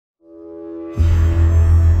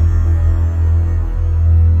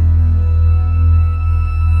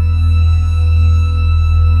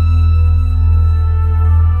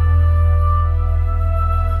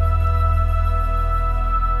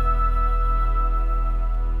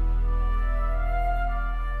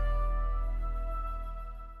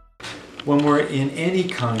when we're in any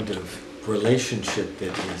kind of relationship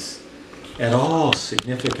that is at all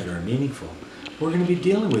significant or meaningful, we're going to be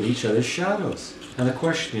dealing with each other's shadows. And the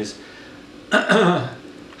question is,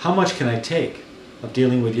 how much can I take of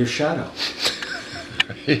dealing with your shadow?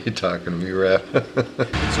 Are you talking to me, Rap?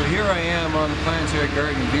 So here I am on the Planetary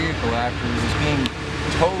Guardian vehicle after it was being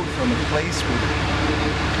towed from a place with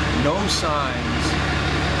no signs.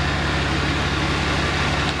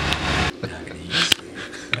 Not gonna use it.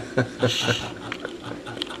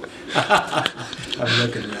 I'm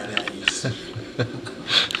looking right at you.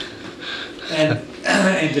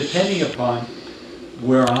 And depending upon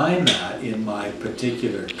where I'm at in my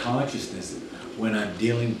particular consciousness, when I'm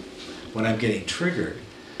getting triggered.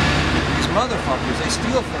 These motherfuckers, they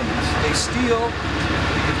steal from us. They steal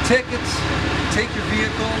your tickets, take your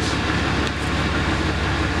vehicles.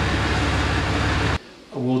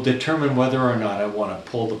 Will determine whether or not I want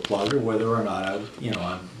to pull the plug or whether or not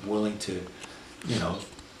I'm willing to,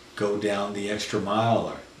 go down the extra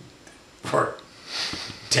mile or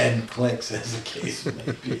 10 clicks, as the case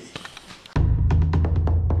may be.